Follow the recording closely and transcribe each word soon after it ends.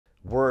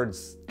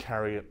Words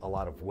carry a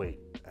lot of weight,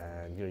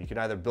 and you can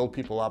either build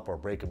people up or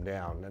break them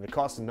down, and it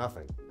costs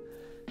nothing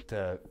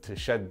to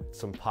shed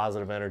some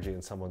positive energy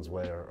in someone's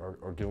way,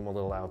 or give them a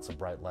little ounce of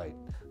bright light.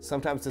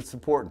 Sometimes it's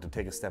important to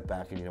take a step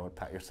back and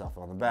pat yourself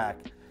on the back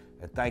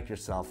and thank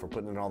yourself for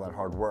putting in all that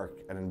hard work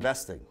and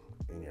investing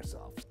in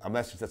yourself. A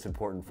message that's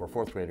important for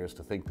fourth graders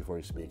to think before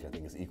you speak, I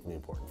think, is equally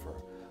important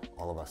for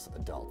all of us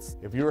adults.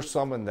 If you're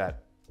someone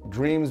that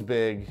dreams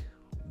big,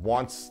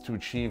 wants to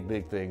achieve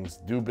big things,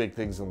 do big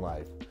things in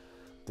life,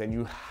 then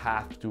you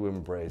have to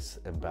embrace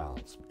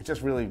imbalance. It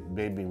just really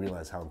made me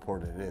realize how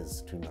important it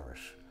is to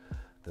nourish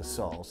the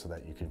soul so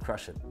that you can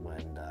crush it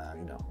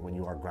when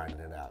you are grinding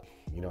it out.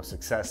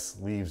 Success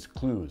leaves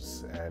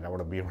clues, and I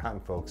want to be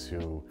around folks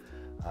who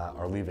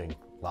are leaving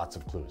lots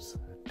of clues.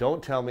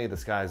 Don't tell me the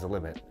sky's the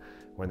limit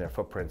when there are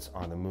footprints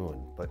on the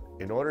moon, but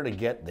in order to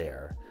get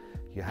there,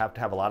 you have to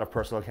have a lot of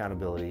personal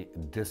accountability,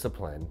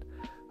 discipline.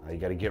 You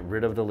got to get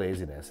rid of the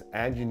laziness,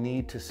 and you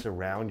need to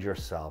surround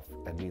yourself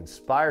and be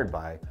inspired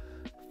by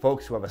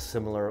folks who have a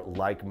similar,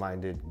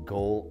 like-minded,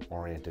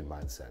 goal-oriented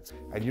mindset.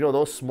 And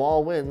those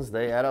small wins,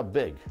 they add up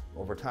big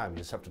over time. You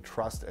just have to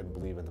trust and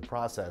believe in the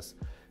process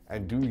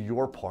and do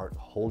your part,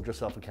 hold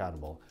yourself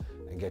accountable,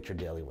 and get your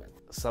daily win.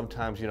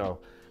 Sometimes,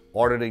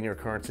 auditing your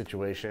current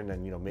situation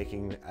and,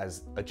 making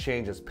a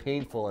change as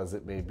painful as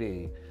it may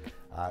be,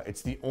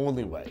 it's the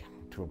only way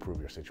to improve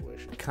your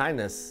situation.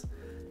 Kindness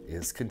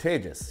is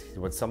contagious.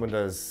 When someone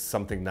does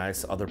something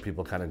nice, other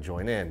people kind of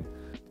join in.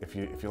 If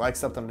you like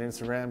something on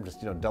Instagram,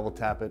 just double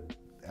tap it,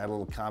 add a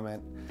little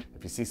comment.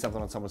 If you see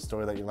something on someone's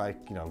story that you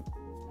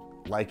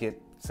like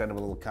it, send them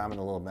a little comment,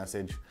 a little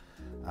message,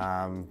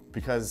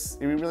 because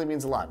it really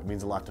means a lot. It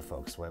means a lot to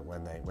folks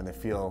when they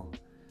feel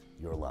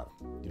your love.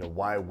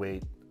 Why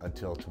wait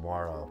until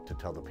tomorrow to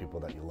tell the people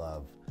that you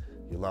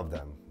love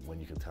them when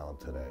you can tell them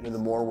today? The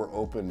more we're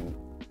open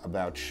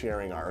about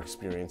sharing our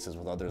experiences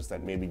with others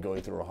that may be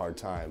going through a hard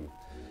time,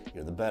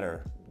 the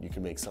better you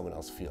can make someone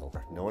else feel.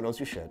 No one knows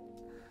your shit.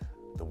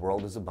 The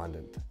world is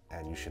abundant,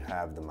 and you should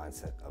have the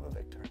mindset of a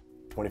victor.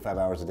 25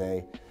 hours a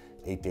day,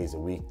 8 days a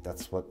week,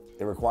 that's what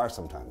it requires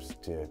sometimes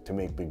to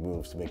make big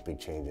moves, to make big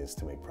changes,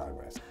 to make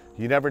progress.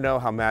 You never know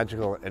how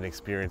magical an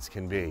experience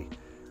can be,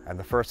 and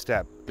the first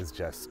step is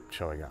just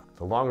showing up.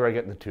 The longer I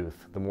get in the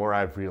tooth, the more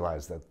I've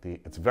realized that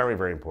it's very,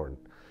 very important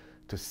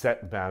to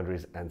set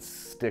boundaries and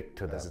stick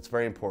to them. It's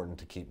very important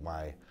to keep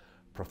my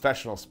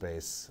professional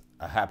space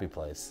a happy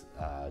place,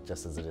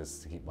 just as it is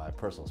to keep my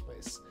personal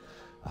space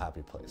a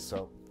happy place.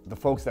 So the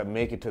folks that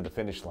make it to the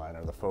finish line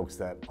are the folks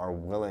that are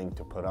willing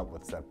to put up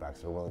with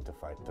setbacks, are willing to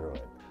fight through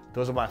it.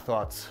 Those are my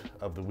thoughts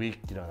of the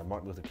week. The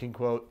Martin Luther King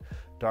quote: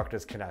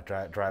 "Darkness cannot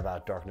drive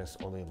out darkness,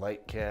 only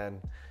light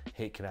can.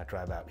 Hate cannot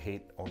drive out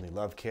hate, only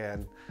love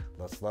can.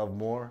 Let's love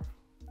more,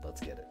 let's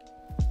get it."